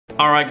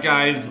Alright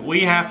guys,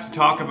 we have to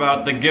talk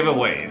about the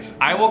giveaways.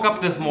 I woke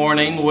up this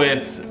morning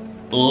with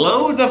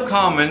loads of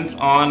comments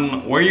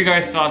on where you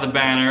guys saw the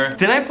banner.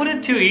 Did I put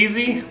it too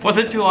easy? Was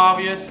it too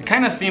obvious? It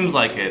kind of seems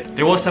like it.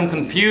 There was some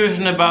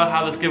confusion about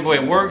how this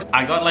giveaway works.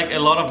 I got like a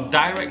lot of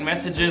direct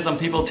messages on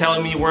people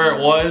telling me where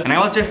it was, and I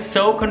was just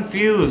so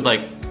confused,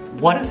 like,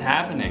 what is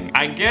happening?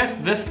 I guess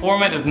this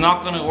format is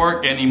not gonna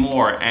work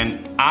anymore,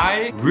 and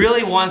I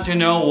really want to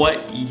know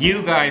what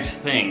you guys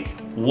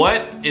think.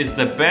 What is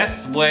the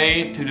best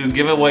way to do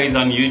giveaways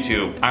on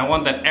YouTube? I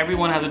want that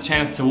everyone has a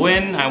chance to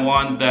win. I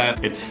want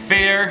that it's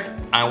fair.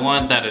 I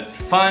want that it's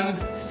fun.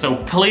 So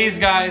please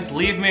guys,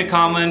 leave me a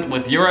comment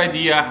with your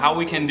idea how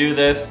we can do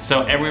this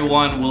so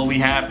everyone will be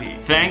happy.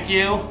 Thank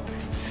you.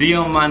 See you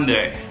on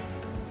Monday.